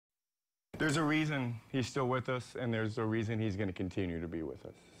There's a reason he's still with us, and there's a reason he's going to continue to be with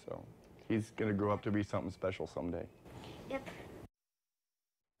us. So he's going to grow up to be something special someday. Yep.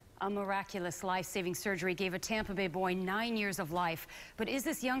 A miraculous life-saving surgery gave a Tampa Bay boy 9 years of life. But is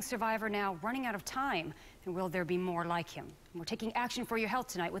this young survivor now running out of time? And will there be more like him? We're taking action for your health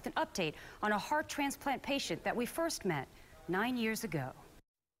tonight with an update on a heart transplant patient that we first met 9 years ago.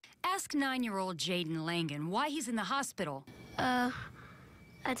 Ask 9-year-old Jaden Langan why he's in the hospital.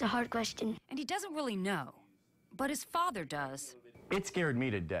 That's a hard question. And he doesn't really know, but his father does. It scared me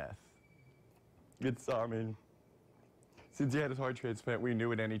to death. I mean, since he had his heart transplant, we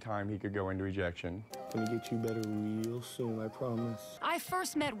knew at any time he could go into ejection. Gonna get you better real soon, I promise. I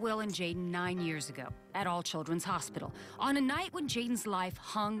first met Will and Jaden 9 years ago at All Children's Hospital on a night when Jaden's life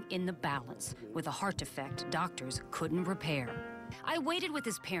hung in the balance with a heart defect doctors couldn't repair. I waited with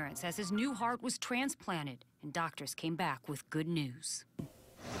his parents as his new heart was transplanted, and doctors came back with good news.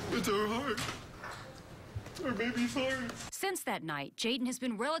 It's our heart. Our baby's heart. Since that night, Jaden has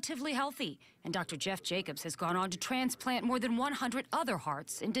been relatively healthy, and Dr. Jeff Jacobs has gone on to transplant more than 100 other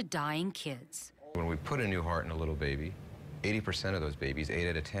hearts into dying kids. When we put a new heart in a little baby, 80% of those babies, 8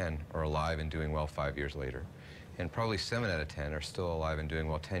 out of 10, are alive and doing well 5 years later. And probably 7 out of 10 are still alive and doing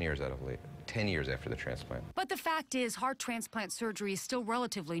well 10 years after the transplant. But the fact is, heart transplant surgery is still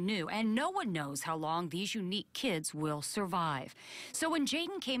relatively new, and no one knows how long these unique kids will survive. So when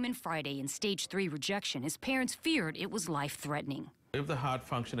Jaden came in Friday in stage 3 rejection, his parents feared it was life-threatening. If the heart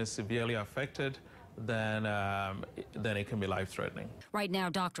function is severely affected, then it can be life-threatening. Right now,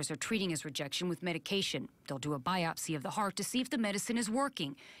 doctors are treating his rejection with medication. They'll do a biopsy of the heart to see if the medicine is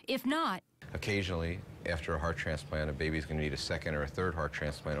working. If not... Occasionally, after a heart transplant, a baby's going to need a second or a third heart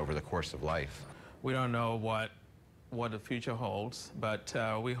transplant over the course of life. We don't know what the future holds, but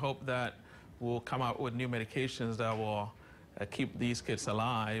we hope that we'll come out with new medications that will keep these kids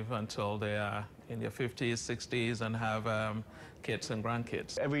alive until they are in their 50s, 60s, and have kids and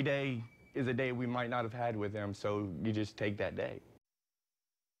grandkids. Every day is a day we might not have had with them, so you just take that day.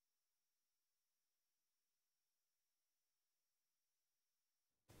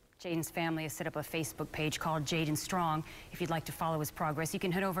 Jaden's family has set up a Facebook page called Jaden Strong. If you'd like to follow his progress, you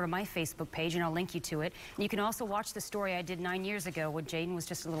can head over to my Facebook page and I'll link you to it. And you can also watch the story I did 9 years ago when Jaden was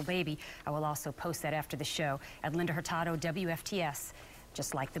just a little baby. I will also post that after the show at Linda Hurtado, WFTS.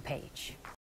 Just like the page.